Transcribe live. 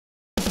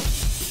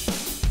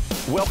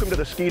Welcome to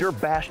the Skeeter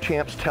Bass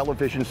Champs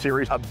television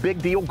series. A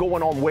big deal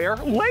going on where?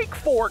 Lake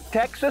Fork,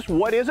 Texas.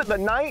 What is it? The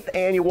 9th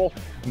annual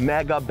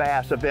Mega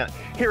Bass event.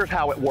 Here's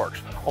how it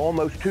works.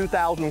 Almost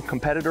 2,000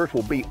 competitors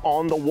will be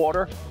on the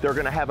water. They're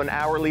gonna have an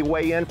hourly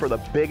weigh-in for the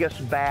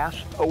biggest bass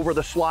over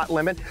the slot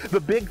limit. The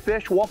big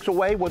fish walks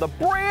away with a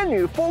brand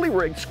new fully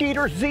rigged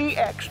Skeeter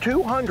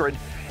ZX200,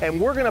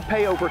 and we're gonna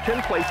pay over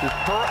 10 places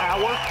per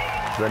hour.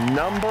 The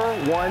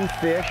 #1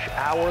 fish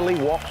hourly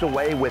walks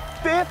away with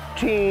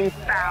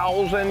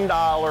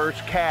 $15,000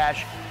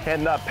 cash,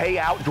 and the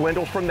payout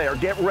dwindles from there.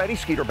 Get ready,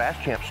 Skeeter Bass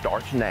Champ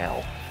starts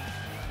now.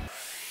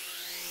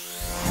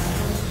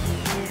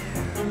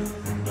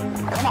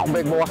 Come on,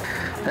 big boy.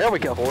 There we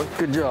go, boy.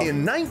 Good job.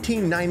 In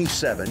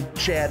 1997,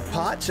 Chad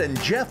Potts and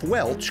Jeff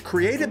Welch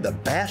created the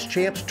Bass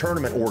Champs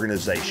Tournament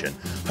Organization,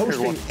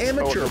 hosting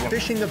amateur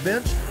fishing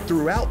events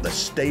throughout the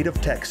state of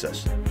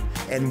Texas.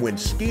 And when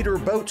Skeeter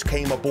Boats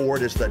came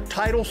aboard as the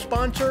title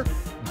sponsor,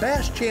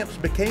 Bass Champs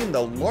became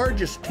the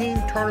largest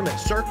team tournament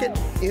circuit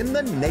in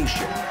the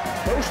nation,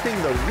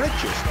 boasting the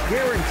richest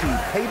guaranteed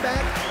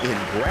payback in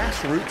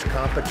grassroots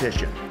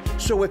competition.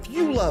 So if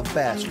you love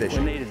bass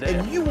fishing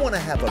and you want to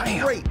have a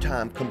great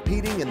time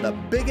competing in the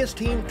biggest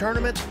team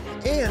tournaments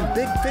and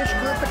big fish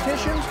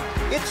competitions,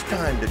 it's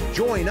time to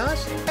join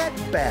us at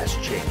Bass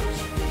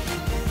Champs.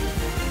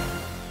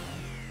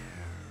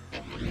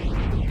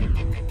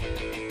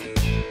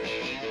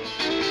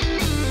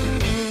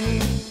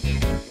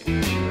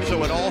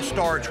 So it all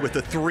starts with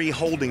the 3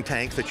 holding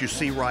tanks that you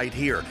see right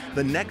here.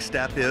 The next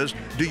step is,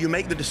 do you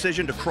make the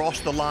decision to cross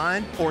the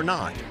line or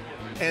not?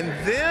 And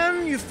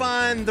then you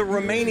find the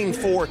remaining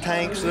 4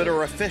 tanks that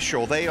are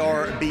official. They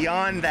are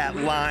beyond that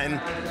line,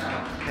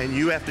 and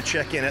you have to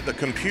check in at the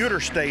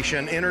computer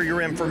station, enter your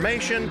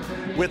information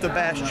with the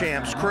Bass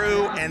Champs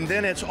crew, and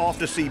then it's off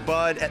to see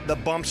Bud at the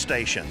bump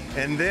station.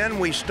 And then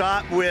we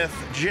stop with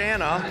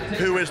Jana,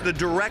 who is the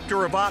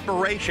Director of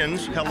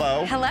Operations.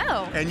 Hello.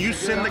 Hello. And you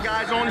send the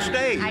guys on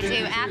stage. I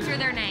do, after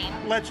their name.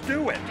 Let's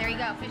do it. There you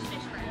go, Fishburne.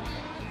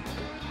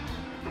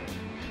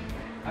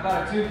 I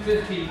got a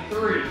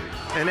 253.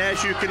 And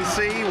as you can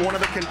see, one of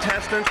the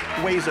contestants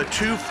weighs a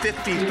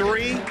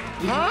 253.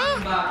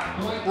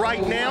 Huh?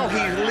 Right now,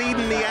 he's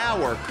leading the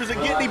hour. Does it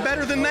get any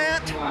better than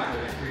that?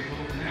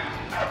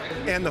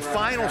 And the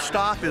final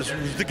stop is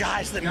the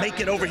guys that make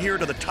it over here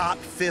to the top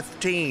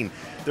 15.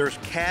 There's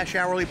cash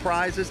hourly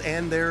prizes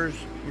and there's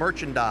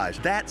merchandise.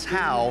 That's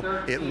how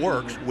it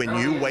works when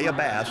you weigh a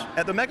bass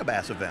at the Mega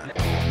Bass event.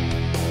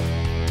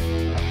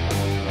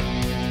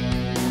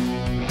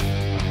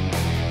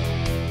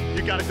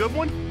 You got a good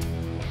one?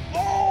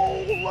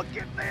 Oh, look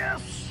at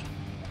this.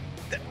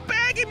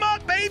 Bag him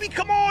up, baby.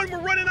 Come on, we're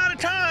running out of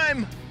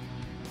time.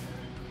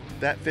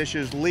 That fish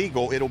is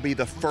legal. It'll be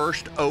the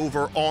first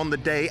over on the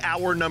day,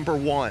 hour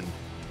 #1.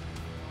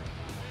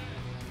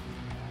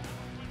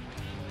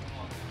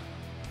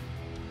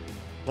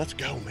 Let's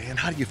go, man.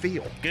 How do you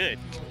feel? Good.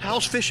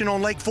 How's fishing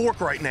on Lake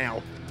Fork right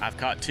now? I've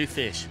caught 2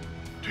 fish.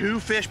 2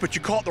 fish, but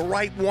you caught the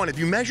right one. Have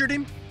you measured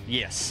him?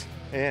 Yes.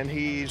 And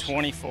he's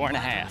 24 and a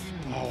half.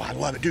 Oh, I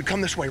love it. Dude, come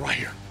this way right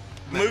here.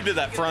 Move to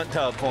that front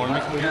tub for me.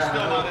 Still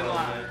not in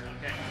line.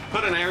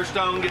 Put an air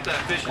stone, get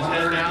that fish's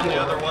head down the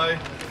other way,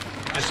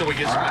 just so we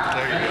get some.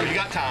 There you go. You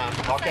got time.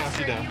 I'll count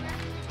you down.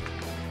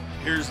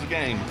 Here's the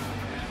game.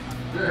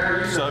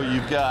 So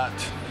you've got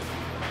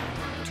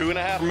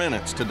 2.5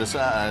 minutes to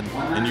decide,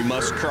 and you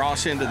must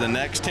cross into the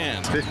next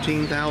 10.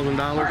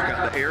 $15,000.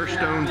 Got the air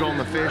stones on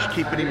the fish,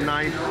 keeping him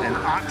nice and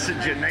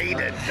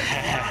oxygenated.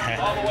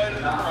 All the way to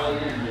the front.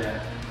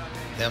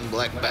 Them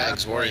black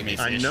bags worry me,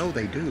 fish. I know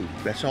they do.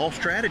 That's all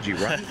strategy,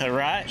 right?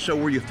 Right. So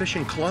were you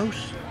fishing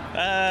close?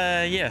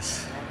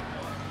 Yes.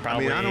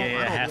 Probably I don't,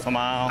 half a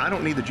mile. I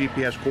don't need the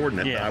GPS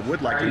coordinate, but I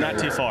would like to know. Not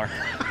too far.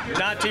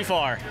 Not too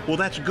far. Well,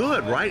 that's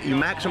good, right? You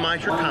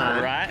maximize your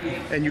time. Right.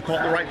 And you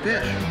caught the right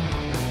fish.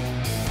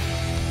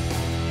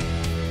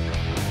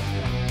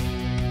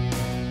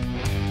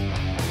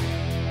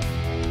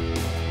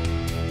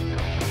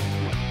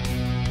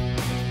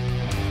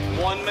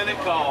 One-minute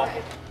call.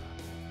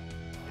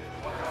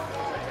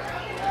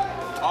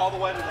 All the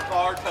way to the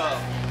far tub.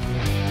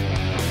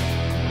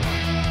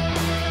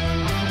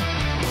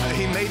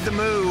 He made the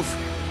move.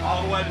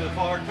 All the way to the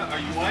far tub. Are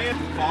you weighing?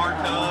 Far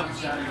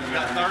tubs. You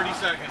got 30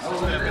 seconds to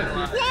step in.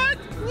 What?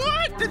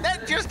 What? Did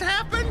that just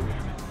happen?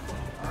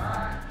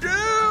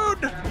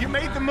 Dude, you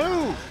made the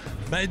move.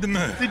 Made the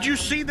move. Did you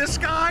see this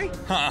guy?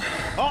 Huh.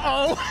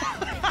 Uh-oh.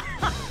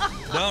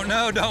 Don't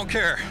know, don't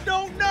care.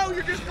 Don't know,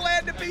 you're just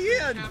glad to be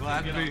in.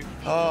 Glad to be.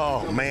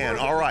 Oh, man,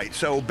 all right.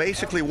 So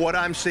basically what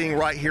I'm seeing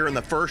right here in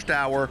the first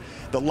hour,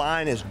 the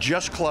line is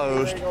just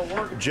closed.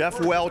 Jeff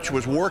Welch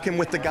was working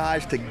with the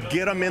guys to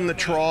get them in the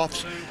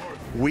troughs.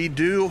 We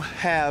do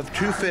have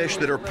 2 fish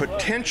that are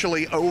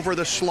potentially over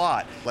the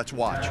slot. Let's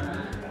watch.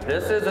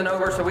 This is an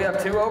over, so we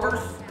have 2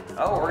 overs?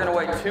 Oh, we're gonna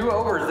weigh 2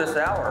 overs this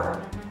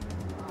hour.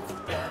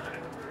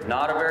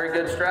 Not a very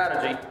good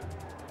strategy.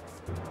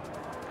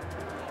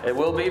 It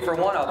will be for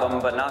one of them,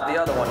 but not the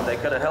other one. They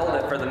could have held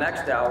it for the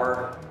next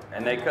hour,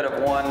 and they could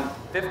have won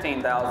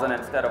 $15,000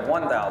 instead of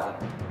 $1,000.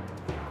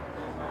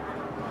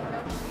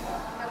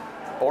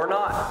 Or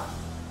not.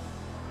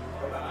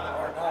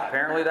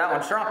 Apparently that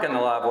one shrunk in the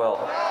live well.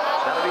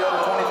 That'll be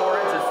over 24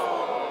 inches.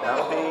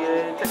 That'll be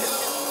a ticket.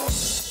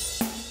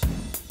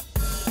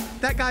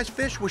 That guy's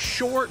fish was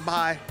short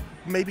by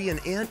maybe an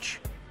inch.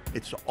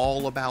 It's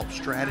all about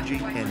strategy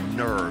and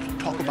nerves.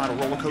 Talk about a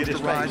roller coaster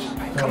ride.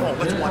 Come on,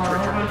 let's watch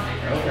Richard.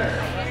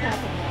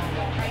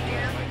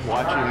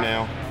 Watch him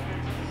now.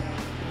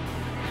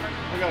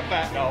 We got a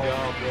fat dog.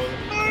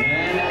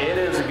 And it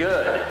is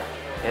good.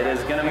 It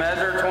is going to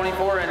measure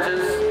 24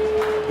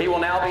 inches. He will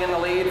now be in the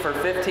lead for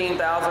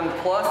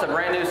 $15,000 plus a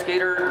brand new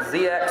Skeeter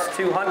ZX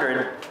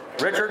 200.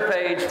 Richard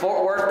Page,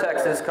 Fort Worth,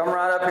 Texas. Come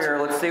right up here.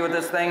 Let's see what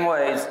this thing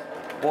weighs.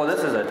 Boy,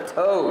 this is a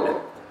toad.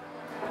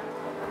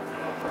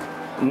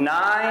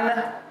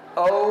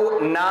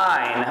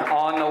 909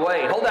 on the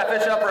weight. Hold that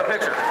fish up for a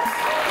picture.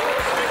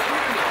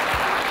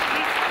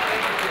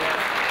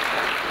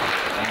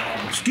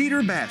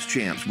 Skeeter Bass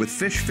Champs with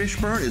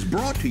Fishburne is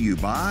brought to you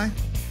by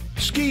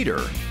Skeeter.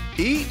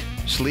 Eat,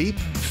 sleep,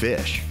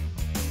 fish.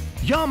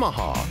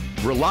 Yamaha.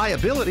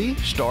 Reliability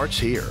starts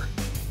here.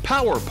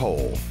 Power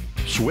Pole.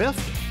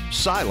 Swift,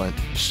 silent,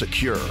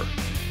 secure.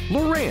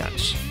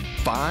 Lowrance.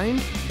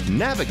 Find,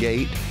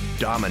 navigate,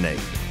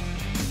 dominate.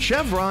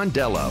 Chevron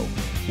Dello.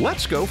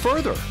 Let's go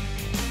further.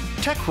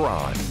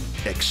 Techron.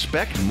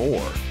 Expect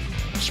more.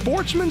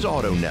 Sportsman's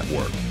Auto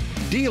Network.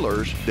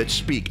 Dealers that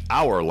speak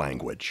our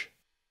language.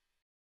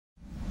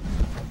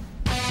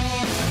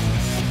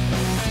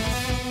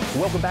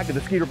 Welcome back to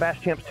the Skeeter Bass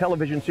Champs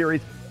television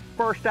series.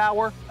 First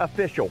hour,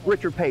 official.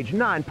 Richard Page,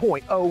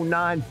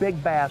 9.09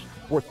 big bass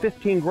worth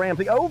 15 grams.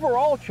 The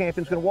overall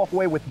champion's going to walk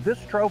away with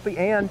this trophy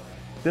and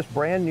this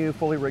brand new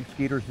fully rigged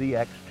Skeeter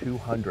ZX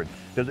 200.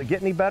 Does it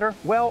get any better?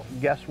 Well,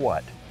 guess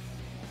what?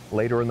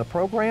 Later in the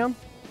program,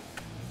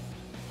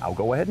 I'll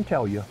go ahead and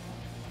tell you,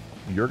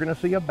 you're going to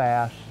see a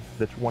bass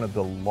that's one of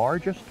the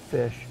largest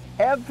fish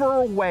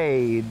ever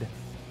weighed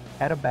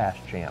at a Bass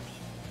Champs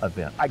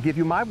event. I give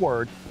you my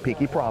word,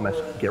 pinky promise,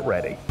 get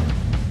ready.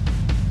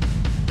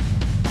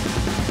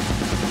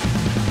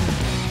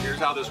 Here's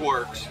how this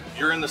works.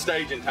 You're in the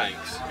staging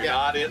tanks. You're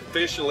not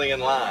officially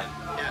in line.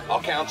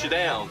 I'll count you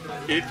down.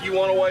 If you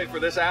want to wait for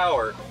this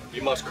hour,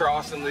 you must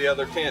cross in the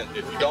other tent.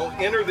 If you don't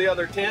enter the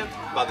other tent,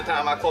 by the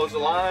time I close the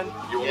line,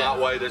 you will not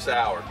weigh this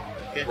hour.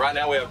 Right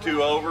now we have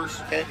 2 overs.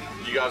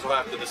 You guys will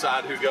have to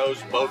decide who goes,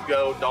 both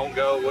go, don't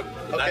go.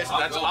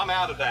 I'm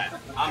out of that.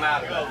 I'm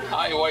out of that.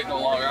 I ain't waiting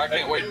no longer. I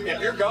can't wait. If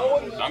you're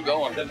going, I'm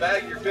going. Then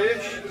bag your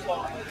fish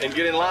and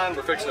get in line.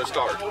 We're fixing to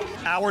start.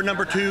 Hour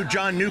number 2,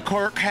 John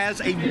Newkirk has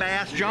a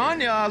bass. John,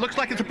 looks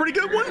like it's a pretty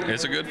good one.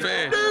 It's a good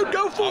fish. Dude,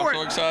 go for it.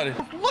 I'm so excited.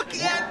 Look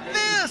at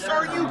this.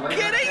 Are you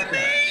kidding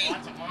me?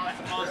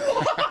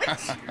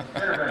 What?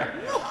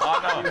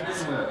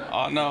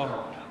 I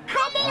know.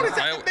 Come on, is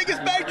that the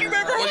biggest bag you've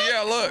ever Well, hooked?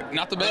 yeah, look,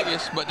 not the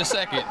biggest, but the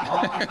second.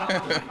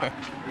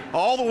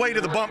 All the way to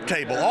the bump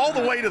table, all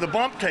the way to the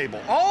bump table,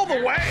 all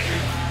the way.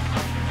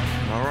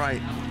 All right,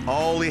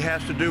 all he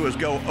has to do is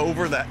go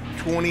over that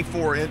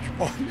 24-inch.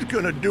 Oh, he's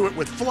gonna do it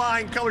with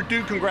flying color.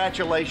 Dude,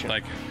 congratulations.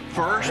 Thank you.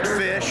 First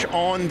fish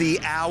on the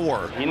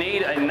hour. You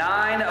need a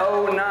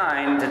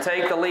 909 to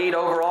take the lead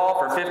overall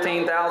for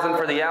 $15,000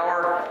 for the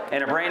hour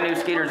and a brand new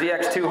Skeeter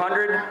ZX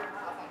 200.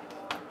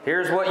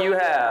 Here's what you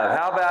have.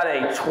 How about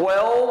a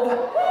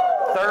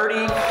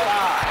 1235?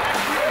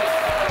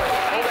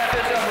 Hold that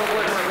fish up real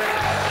quick for a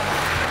picture.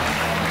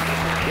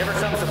 Give her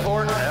some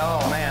support.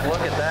 Oh man,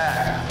 look at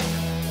that.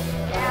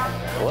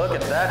 Look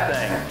at that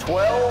thing.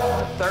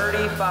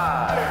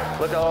 1235.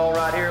 Look all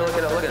right here. Look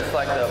at it. Look at it. It's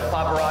like the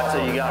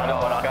paparazzi you got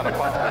going on.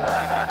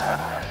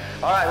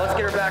 All right, let's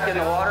get her back in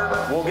the water.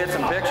 We'll get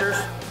some pictures.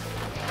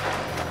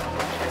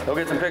 We'll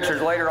get some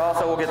pictures later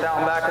also. We'll get that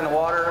one back in the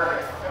water.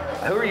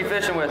 Who are you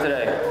fishing with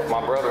today?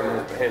 My brother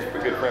and his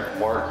good friend from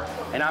work.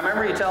 And I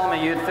remember you telling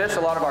me you'd fished a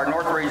lot of our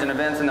North Region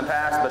events in the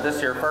past, but this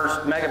is your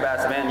first Mega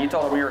Bass event, and you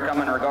told them you were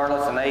coming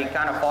regardless, and they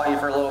kind of fought you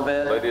for a little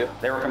bit. They did.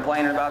 They were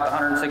complaining about the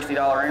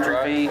 $160 entry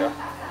fee. Yeah.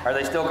 Are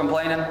they still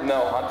complaining?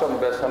 No, I told them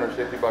the best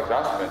 $150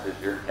 I spent this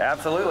year.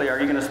 Absolutely. Are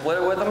you going to split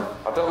it with them?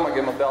 I told them I'd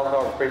give them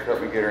 $1,000 a piece to help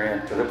me get her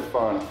in, because it was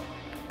fun.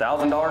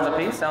 $1,000 a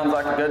piece sounds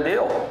like a good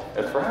deal.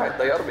 That's right.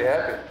 They ought to be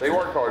happy. They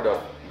worked hard though.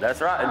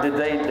 That's right.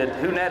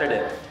 Who netted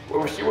it?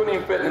 Well, she wouldn't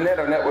even fit in the net.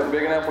 Our net wasn't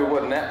big enough. We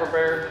wasn't net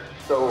prepared.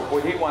 So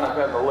he wound up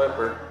having a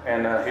lipper,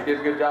 and he did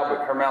a good job,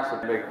 but her mouth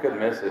was big. Couldn't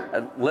miss it.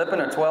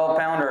 Lipping a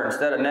 12-pounder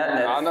instead of netting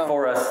it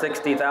for a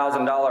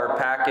 $60,000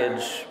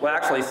 package. Well,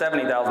 actually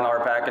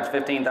 $70,000 package,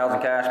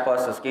 $15,000 cash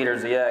plus the Skeeter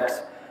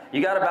ZX.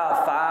 You got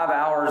about 5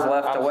 hours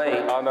left to wait.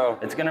 I know.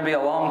 It's going to be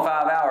a long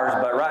 5 hours,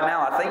 but right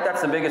now I think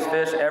that's the biggest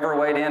fish ever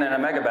weighed in a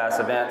Mega Bass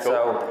event. Cool.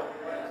 So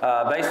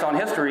based on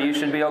history, you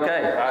should be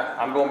okay.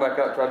 I'm going back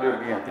up and try to do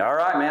it again. All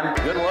right, man.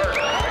 Good work.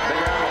 Big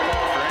round of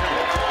applause for him.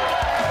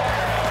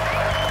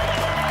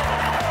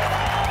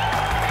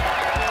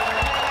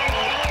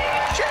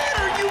 Chad,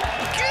 are you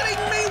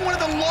kidding me? One of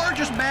the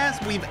largest bass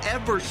we've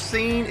ever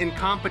seen in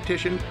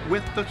competition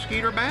with the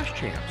Skeeter Bass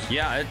Champs.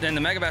 Yeah, in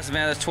the Megabass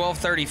event, it's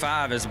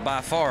 1235 is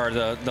by far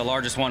the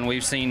largest one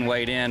we've seen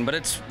weighed in, but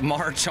it's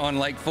March on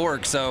Lake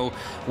Fork, so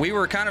we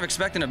were kind of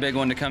expecting a big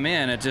one to come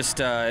in. It just,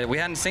 we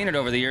hadn't seen it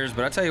over the years,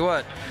 but I tell you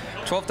what,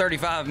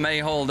 1235 may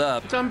hold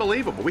up. It's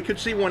unbelievable. We could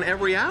see one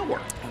every hour.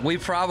 We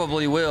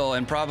probably will,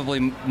 and probably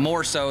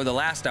more so the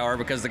last hour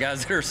because the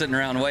guys that are sitting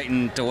around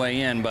waiting to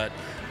weigh in, but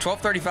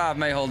 1235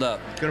 may hold up.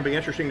 It's going to be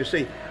interesting to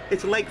see.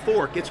 It's Lake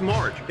Fork, it's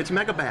March, it's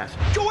Megabass.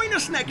 Join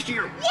us next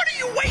year. What are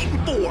you waiting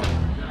for?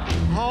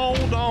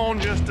 Hold on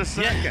just a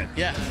second.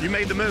 Yeah. You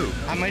made the move.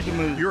 I made the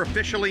move. You're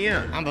officially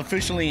in. I'm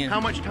officially in. How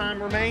much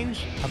time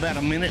remains? About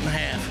a minute and a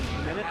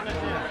half. A minute and a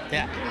half.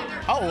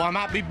 Yeah. Oh, I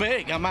might be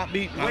big. I might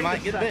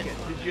get big.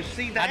 Did you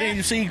see that? I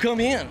didn't see you come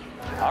in.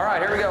 All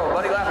right, here we go.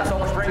 Buddy Laugh in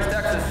Sulphur Springs,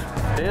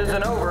 Texas is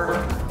an over.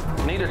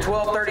 Need a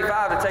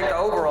 1235 to take the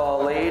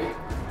overall lead.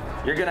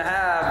 You're gonna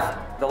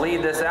have the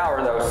lead this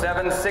hour though,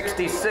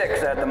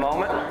 766 at the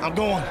moment. I'm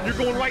going. You're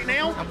going right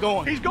now? I'm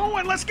going. He's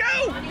going, let's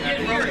go!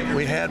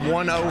 We had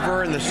one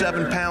over in the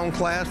 7-pound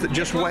class that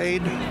just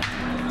weighed.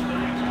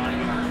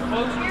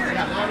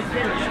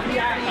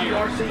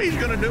 He's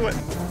gonna do it.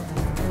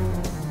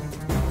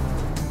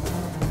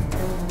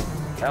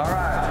 All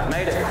right,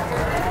 made it.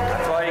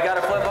 That's why you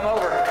gotta flip them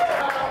over.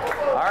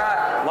 All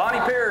right, Lonnie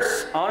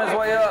Pierce on his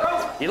way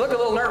up. You looked a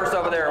little nervous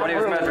over there when he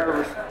was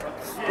measuring.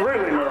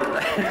 Really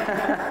nervous.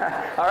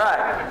 All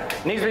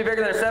right, needs to be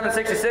bigger than a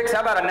 766.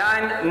 How about a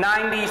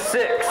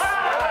 996?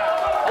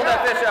 Hold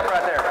that fish up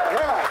right there.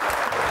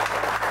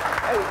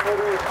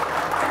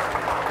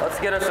 Let's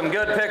get us some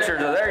good pictures.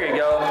 There you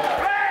go.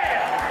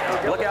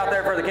 Look out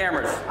there for the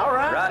cameras. All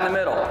right. Right in the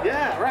middle.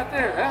 Yeah, right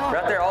there. Yeah.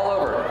 Right there, all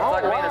over. It's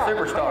like being a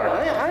superstar.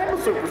 I am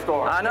a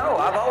superstar. I know.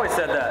 I've always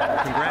said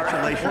that.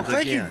 Congratulations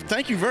again.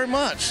 Thank you very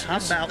much. How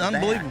about that?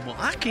 Unbelievable.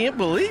 I can't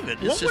believe it.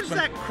 What was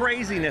that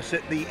craziness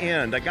at the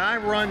end? A guy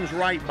runs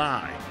right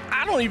by.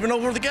 I don't even know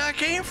where the guy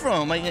came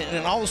from.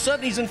 And all of a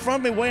sudden he's in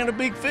front of me weighing a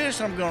big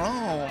fish. I'm going,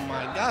 oh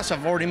my gosh,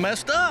 I've already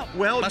messed up.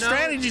 Well, my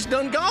strategy's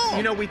done gone.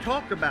 You know, we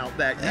talked about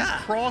that. You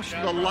crossed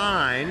the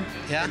line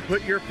and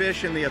put your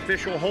fish in the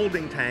official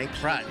holding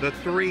tanks. Right. The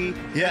 3.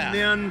 Yeah. And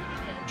then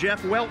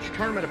Jeff Welch,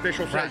 tournament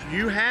official, says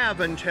you have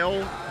until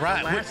the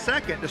last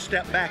second to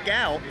step back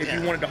out if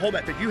you wanted to hold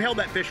that fish. You held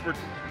that fish for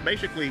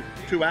basically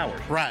 2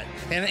 hours. Right.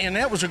 And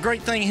that was a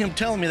great thing, him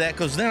telling me that,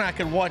 because then I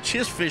could watch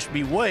his fish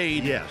be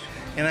weighed. Yes.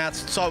 And I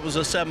saw it was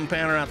a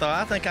 7-pounder, and I thought,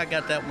 I think I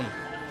got that one.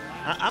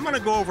 I'm going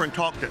to go over and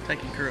talk to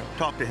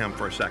him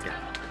for a second.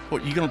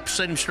 What, you going to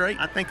set him straight?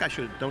 I think I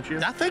should, don't you?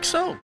 I think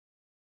so.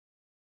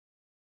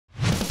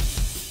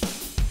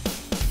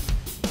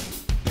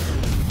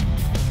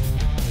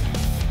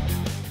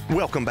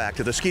 Welcome back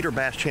to the Skeeter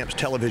Bass Champs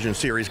television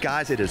series.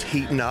 Guys, it is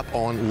heating up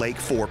on Lake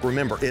Fork.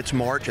 Remember, it's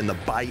March and the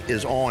bite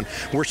is on.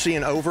 We're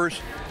seeing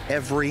overs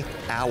every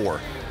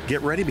hour.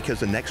 Get ready because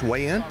the next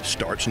weigh-in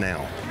starts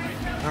now.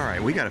 All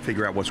right, we got to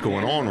figure out what's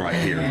going on right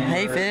here.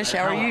 Hey, Fish,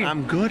 how are you?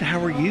 I'm good. How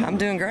are you? I'm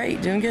doing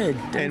great, doing good.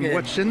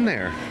 What's in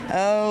there?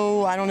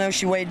 Oh, I don't know.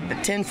 She weighed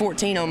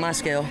 1014 on my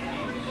scale.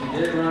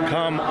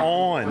 Come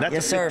on.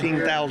 That's a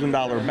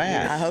 $15,000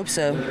 bass. I hope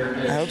so.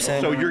 I hope so.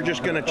 So you're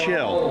just going to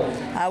chill?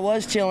 I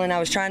was chilling. I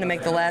was trying to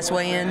make the last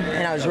weigh in,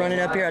 and I was running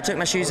up here. I took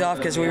my shoes off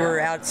because we were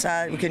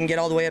outside. We couldn't get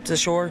all the way up to the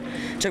shore.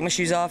 Took my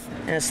shoes off,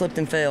 and I slipped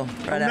and fell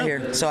out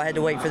here. So I had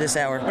to wait for this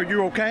hour. Are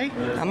you okay?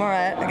 I'm all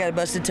right. I got a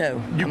busted toe.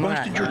 You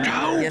busted your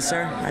toe? Yes,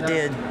 sir. I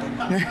did.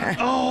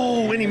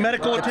 Oh, any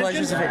medical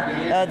attention?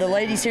 The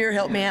ladies here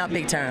helped me out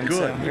big time.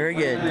 Good. So very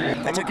good.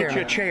 I'm going to get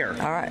you a chair.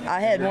 All right. I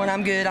had one.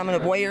 I'm good. I'm going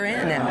to weigh her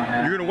in now.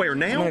 You're going to weigh her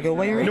now? I'm going to go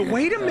weigh her in. No,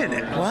 wait a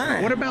minute.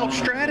 Why? What about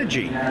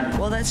strategy?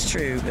 Well, that's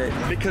true, but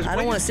because I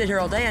don't want to sit here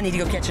all day. I need to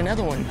go catch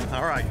another one.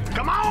 All right.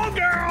 Come on,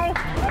 girl!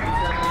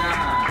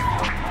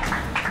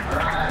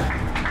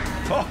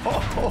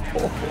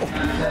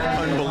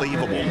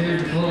 Unbelievable.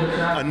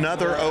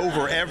 Another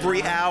over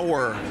every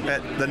hour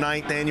at the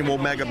 9th annual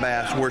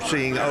Megabass. We're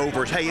seeing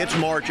overs. Hey, it's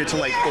March. It's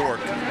Lake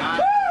Fork.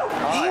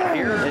 All right,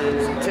 here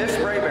is Tish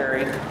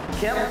Brayberry,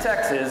 Kemp,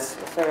 Texas.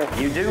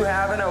 You do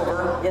have an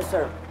over. Yes,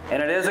 sir.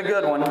 And it is a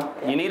good one.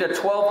 You need a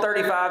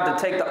 1235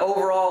 to take the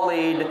overall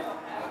lead.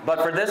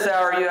 But for this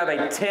hour, you have a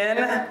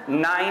 1097.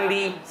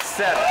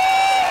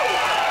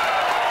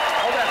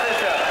 Hold that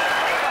fish up.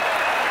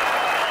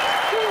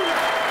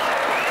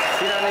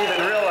 She doesn't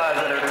even realize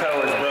that her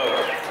toe is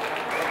broke.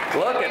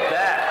 Look at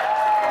that.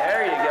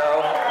 There you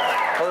go.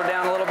 Hold her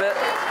down a little bit.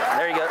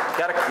 There you go.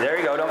 There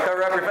you go. Don't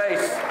cover up your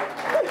face.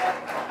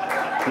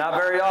 Not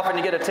very often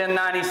you get a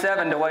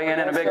 1097 to weigh in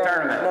a big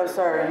tournament. No,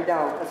 sir, you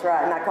don't. That's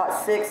right. And I caught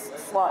 6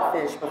 slot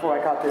fish before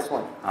I caught this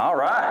one. All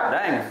right.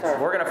 Dang.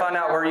 We're going to find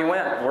out where you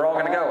went. We're all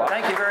going to go.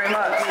 Thank you very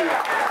much.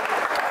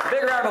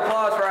 Big round of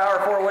applause for our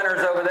 4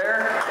 winners over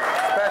there,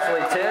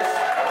 especially Tish,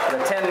 the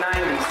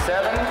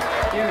 1097.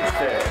 Huge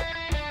fish.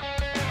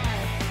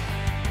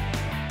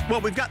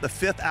 Well, we've got the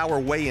 5th hour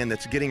weigh-in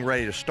that's getting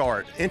ready to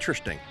start.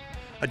 Interesting.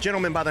 A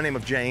gentleman by the name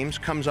of James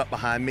comes up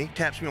behind me,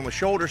 taps me on the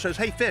shoulder, says,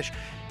 "Hey, Fish,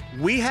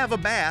 we have a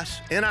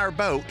bass in our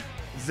boat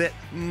that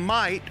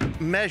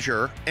might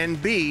measure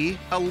and be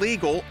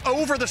illegal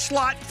over the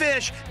slot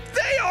fish.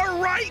 They are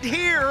right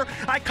here.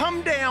 I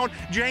come down.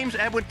 James,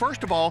 Edwin,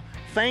 first of all,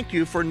 thank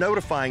you for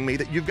notifying me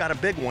that you've got a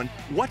big one.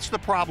 What's the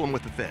problem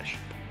with the fish?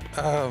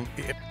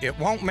 It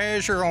won't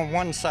measure on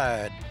one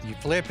side. You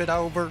flip it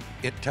over,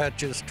 it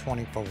touches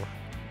 24.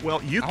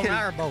 Well, you on can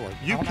our board.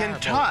 You on can our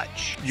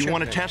touch. Board. You Should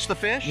want to be. test the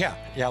fish? Yeah,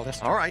 let's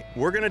do All right,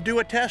 we're going to do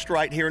a test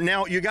right here.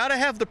 Now, you got to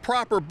have the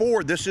proper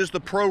board. This is the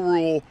pro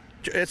rule.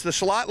 It's the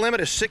slot limit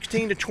is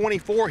 16 to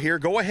 24 here.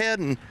 Go ahead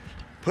and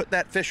put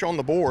that fish on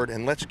the board,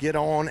 and let's get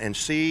on and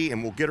see,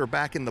 and we'll get her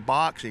back in the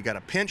box. You got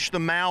to pinch the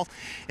mouth,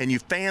 and you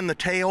fan the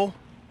tail.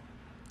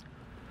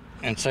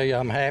 And see,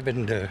 I'm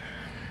having to.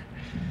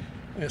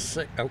 Let's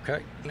see.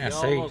 Okay, now You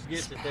see. almost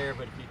get it there,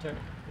 but if you turn,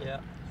 yeah.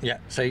 Yeah,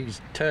 see,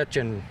 he's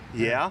touching.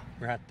 Yeah.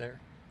 Right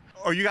there.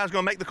 Are you guys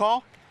going to make the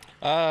call?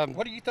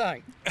 What do you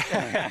think?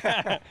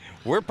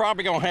 We're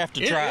probably going to have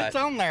to try It's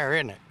on there,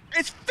 isn't it?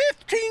 It's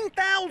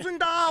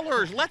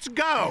 $15,000. Let's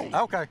go.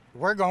 Okay,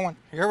 we're going.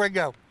 Here we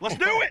go. Let's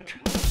do it.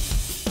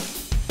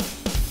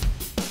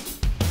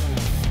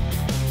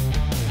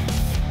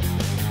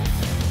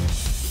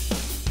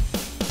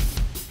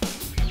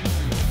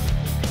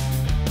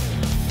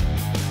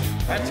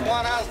 That's the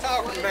one I was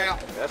talking about.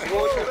 That's the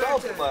one you're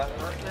talking about.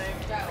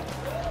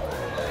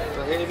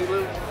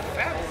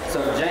 So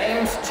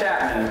James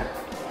Chapman,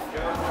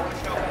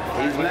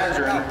 he's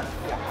measuring.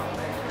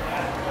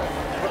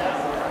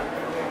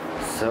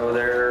 So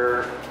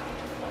they're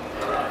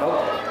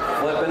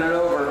flipping it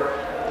over.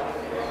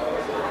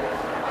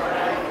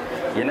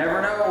 You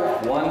never know.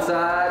 One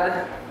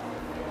side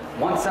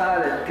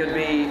it could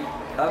be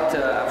up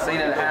to, I've seen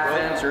it a half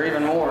inch or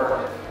even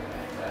more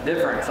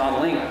difference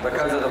on length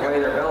because of the way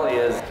their belly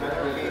is.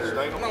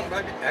 Come on,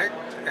 baby.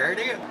 There it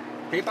is.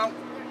 Keep on.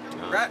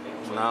 Right.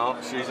 No,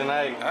 she's an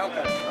 8. Okay.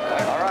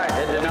 All right,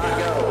 it did not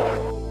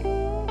go.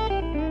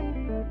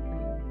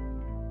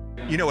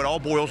 You know, it all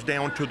boils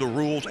down to the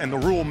rules, and the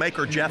rule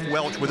maker, Jeff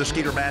Welch, with the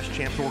Skeeter Bass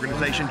Champs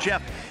organization.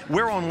 Jeff,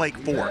 we're on Lake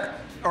Fork.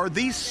 Are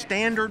these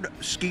standard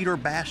Skeeter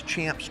Bass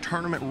Champs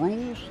tournament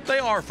rules? They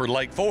are for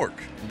Lake Fork.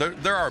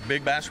 There are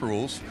big bass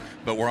rules,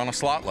 but we're on a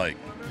slot lake.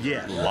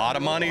 Yes. A lot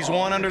of money's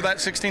won under that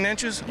 16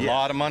 inches. A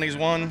lot of money's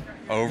won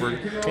over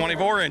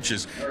 24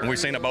 inches. And we've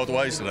seen it both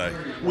ways today.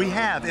 We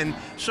have. And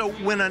so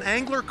when an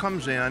angler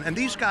comes in, and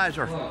these guys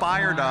are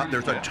fired up,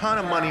 there's a ton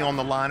of money on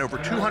the line, over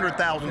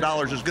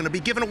 $200,000 is going to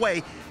be given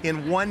away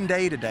in one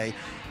day today.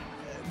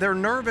 They're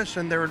nervous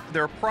and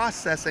they're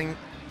processing,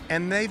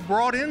 and they've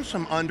brought in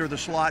some under the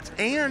slots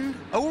and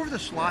over the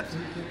slots.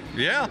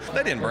 Yeah,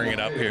 they didn't bring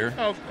it up here.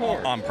 Of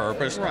course. On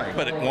purpose. Right.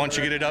 But once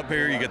you get it up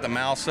here, you get the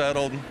mouth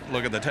settled,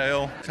 look at the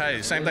tail.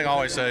 Hey, same thing I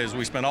always say is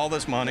we spend all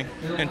this money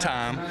and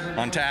time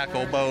on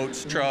tackle,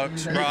 boats,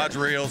 trucks, rods,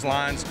 reels,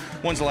 lines.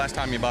 When's the last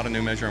time you bought a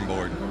new measuring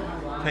board?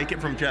 Take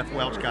it from Jeff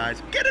Welch,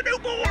 guys. Get a new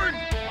board!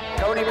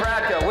 Cody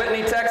Bradka,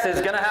 Whitney,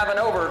 Texas, gonna have an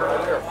over.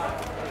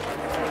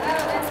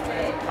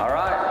 All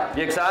right,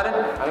 you excited?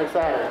 I'm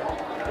excited.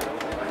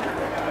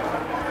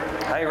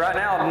 Hey, right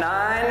now,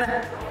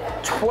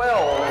 9-12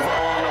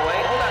 on the way.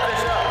 Hold that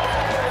fish up.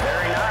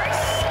 Very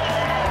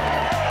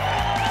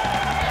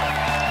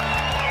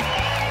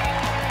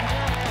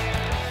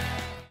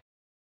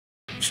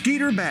nice.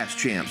 Skeeter Bass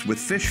Champs with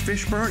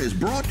Fishburne is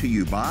brought to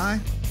you by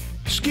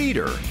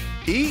Skeeter.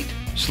 Eat,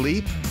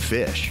 sleep,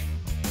 fish.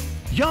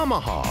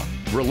 Yamaha.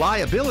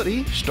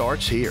 Reliability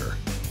starts here.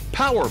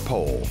 Power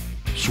Pole.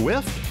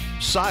 Swift,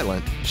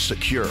 silent,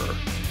 secure.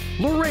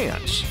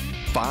 Lowrance.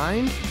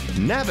 Find,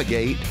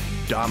 navigate,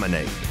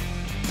 dominate.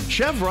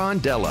 Chevron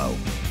Dello.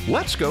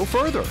 Let's go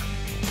further.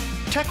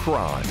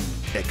 Techron.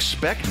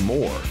 Expect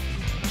more.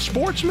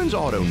 Sportsman's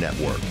Auto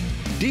Network.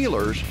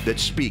 Dealers that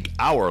speak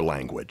our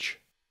language.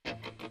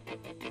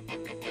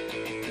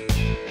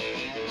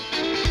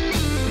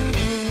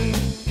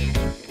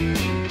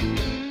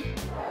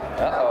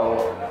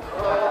 Uh-oh.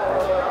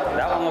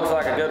 That one looks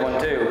like a good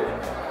one, too.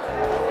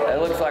 It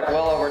looks like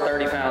well over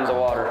 30 pounds of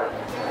water.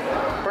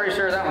 Pretty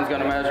sure that one's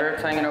going to measure.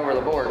 It's hanging over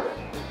the board.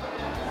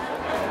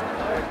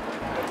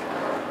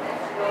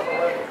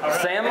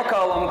 Sam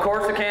McCullum,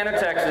 Corsicana,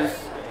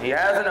 Texas. He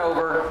has an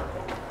over.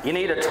 You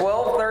need a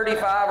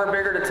 12:35 or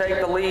bigger to take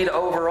the lead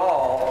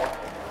overall.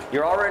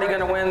 You're already going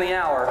to win the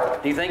hour.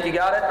 Do you think you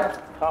got it?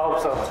 I hope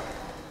so.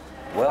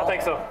 Well, I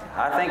think so.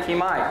 I think he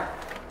might.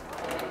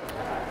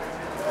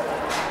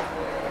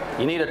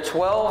 You need a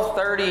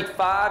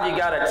 12:35. You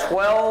got a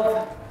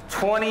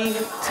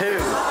 12:22.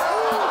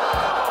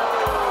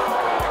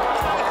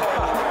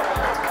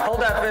 Hold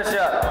that fish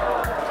up.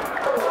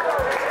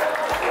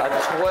 A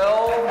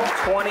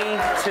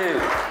 12:22.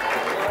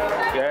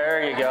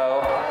 There you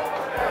go.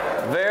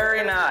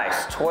 Very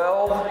nice.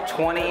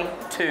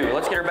 12:22.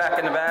 Let's get her back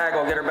in the bag.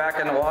 We'll get her back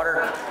in the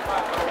water.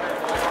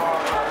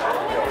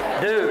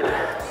 Dude,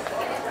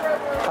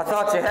 I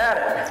thought you had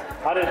it.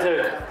 I did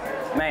too.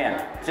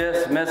 Man,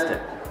 just missed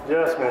it.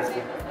 Just missed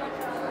it.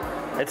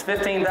 It's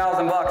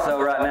 $15,000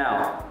 though right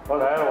now. Well,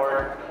 that'll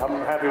work.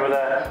 I'm happy with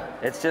that.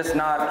 It's just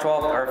not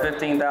 12 or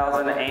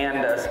 15,000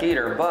 and a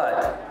Skeeter,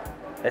 but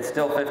it's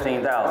still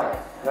 $15,000.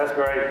 That's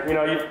great. You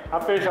know, I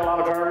fish a lot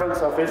of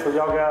tournaments. I fish with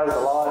y'all guys a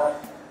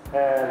lot,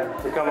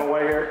 and to come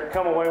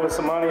away with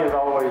some money is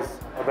always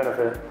a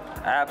benefit.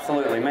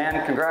 Absolutely,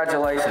 man.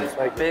 Congratulations.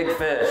 Big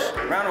fish.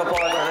 Round of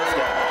applause for this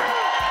guy.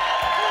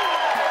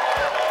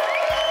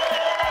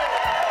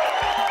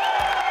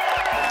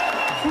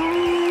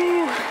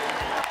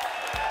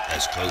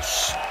 That's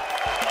close.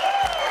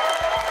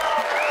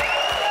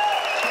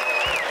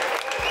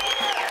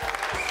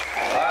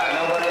 All right,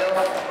 nobody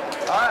else?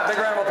 All right, big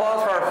round of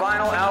applause for our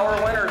final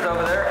hour winners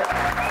over there.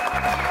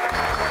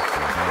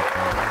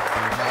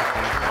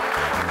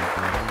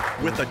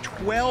 With a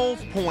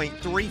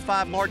 12.35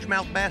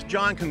 largemouth bass,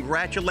 John,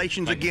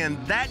 congratulations again.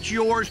 That's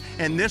yours,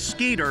 and this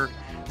Skeeter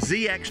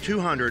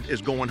ZX200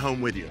 is going home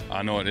with you.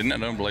 I know it. Isn't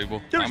that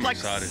unbelievable? There's I'm like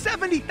excited.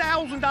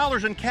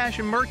 $70,000 in cash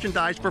and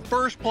merchandise for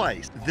first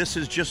place. This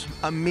is just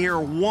a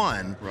mere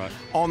one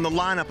on the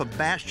lineup of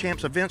Bass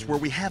Champs events where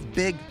we have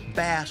big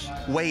bass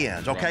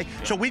weigh-ins, okay?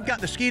 So we've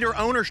got the Skeeter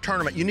Owners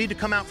Tournament. You need to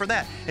come out for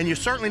that. And you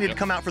certainly need to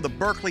come out for the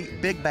Berkeley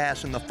Big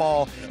Bass in the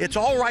fall. It's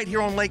all right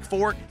here on Lake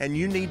Fork, and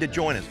you need to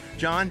join us.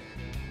 John,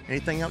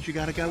 anything else you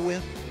got to go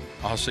with?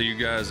 I'll see you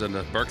guys in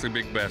the Berkeley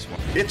Big Bass one.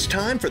 It's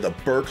time for the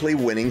Berkeley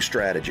winning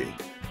strategy.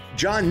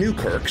 John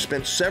Newkirk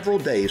spent several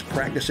days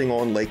practicing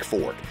on Lake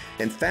Fork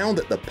and found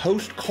that the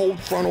post-cold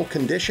frontal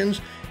conditions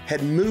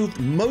had moved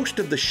most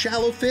of the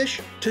shallow fish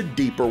to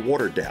deeper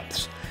water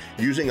depths.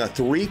 Using a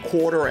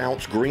 3/4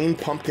 ounce green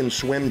pumpkin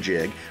swim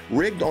jig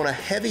rigged on a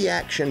heavy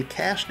action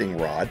casting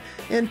rod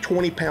and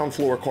 20-pound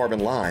fluorocarbon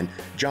line,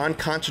 John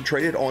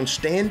concentrated on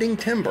standing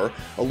timber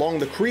along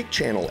the creek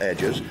channel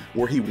edges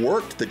where he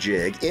worked the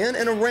jig in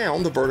and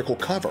around the vertical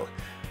cover.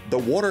 The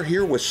water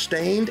here was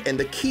stained and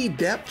the key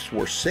depths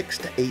were 6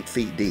 to 8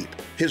 feet deep.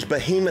 His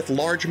behemoth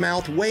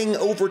largemouth, weighing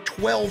over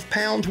 12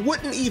 pounds,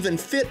 wouldn't even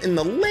fit in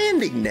the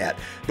landing net,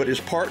 but his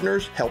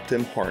partners helped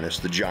him harness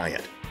the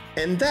giant.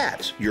 And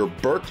that's your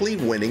Berkeley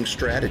winning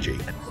strategy.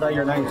 Say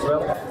your name,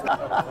 Phil.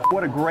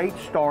 What a great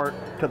start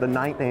to the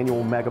 9th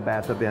annual Mega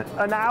Bass event.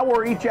 An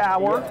hour each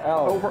hour.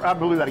 I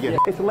blew that again.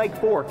 It's Lake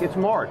Fork, it's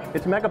March,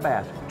 it's Mega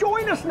Bass.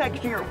 Join us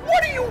next year.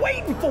 What are you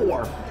waiting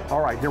for?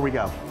 All right, here we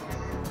go.